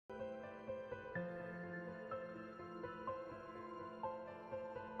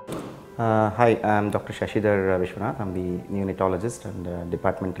Hi, I'm Dr. Shashidhar Vishwanath. I'm the neonatologist and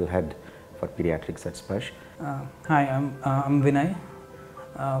departmental head for pediatrics at SPARSH. Hi, I'm Vinay,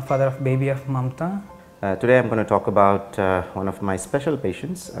 father of baby of Mamta. Today I'm going to talk about one of my special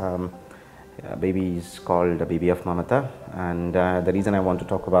patients. Baby is called baby of Mamta, and the reason I want to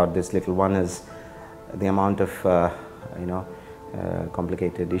talk about this little one is the amount of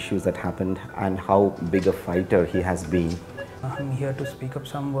complicated issues that happened and how big a fighter he has been. I'm here to speak up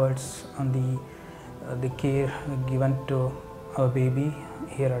some words on the care given to our baby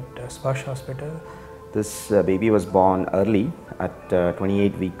here at SPARSH Hospital. This baby was born early at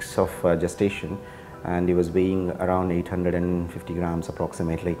 28 weeks of gestation, and he was weighing around 850 grams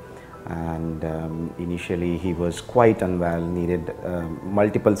approximately. And initially he was quite unwell, needed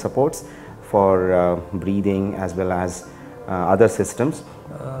multiple supports for breathing as well as other systems.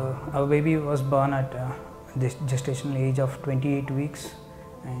 Our baby was born at the gestational age of 28 weeks,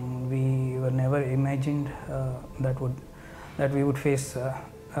 and we were never imagined that we would face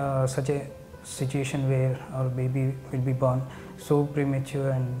such a situation where our baby will be born so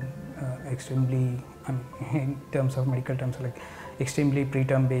premature and extremely, in terms of medical terms, like extremely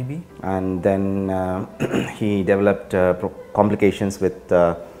preterm baby. And then he developed complications with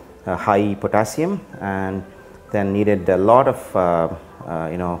high potassium, and then needed a lot of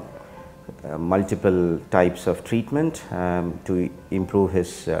multiple types of treatment to improve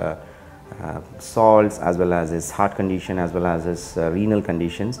his salts as well as his heart condition as well as his renal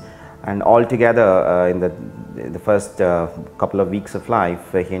conditions. And altogether in the first couple of weeks of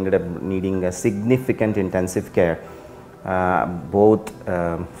life, he ended up needing a significant intensive care, both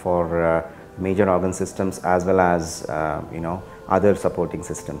for major organ systems as well as other supporting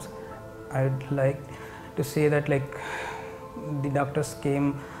systems. I'd like to say that the doctors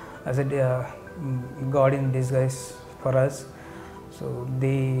came as a God in disguise for us. So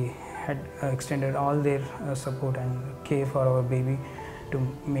they had extended all their support and care for our baby to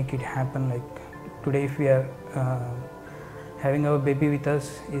make it happen. Like today, if we are having our baby with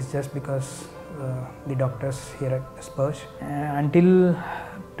us, is just because the doctors here at SPARSH. Until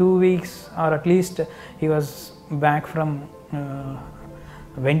 2 weeks, or at least he was back from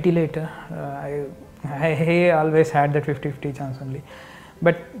ventilator, I always had that 50-50 chance only.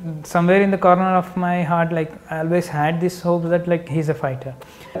 But somewhere in the corner of my heart, I always had this hope that he's a fighter.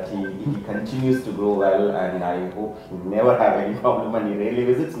 He continues to grow well, and I hope he never have any problem and he rarely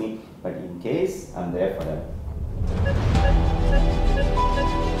visits me. But in case, I'm there for him.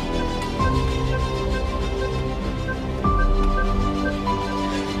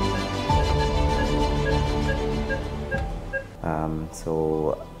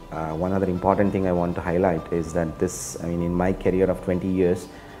 One other important thing I want to highlight is that in my career of 20 years,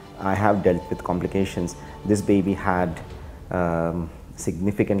 I have dealt with complications. This baby had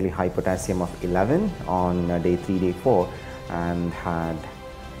significantly high potassium of 11 on day 3, day 4, and had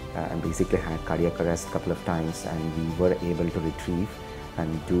basically had cardiac arrest a couple of times, and we were able to retrieve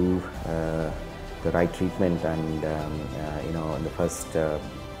and do the right treatment. And in the first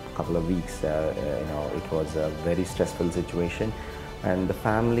couple of weeks, it was a very stressful situation, and the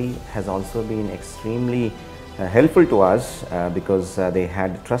family has also been extremely helpful to us because they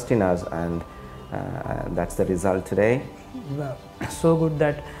had trust in us, and that's the result today. So good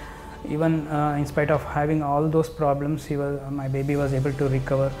that even in spite of having all those problems, my baby was able to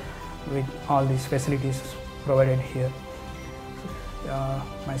recover with all these facilities provided here.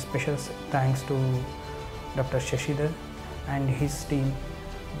 My special thanks to Dr. Shashidhar and his team,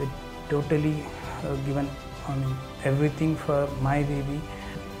 with totally given everything for my baby.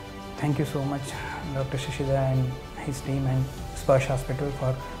 Thank you so much, Dr. Shashidhar and his team and SPARSH Hospital,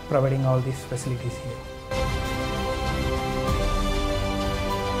 for providing all these facilities here.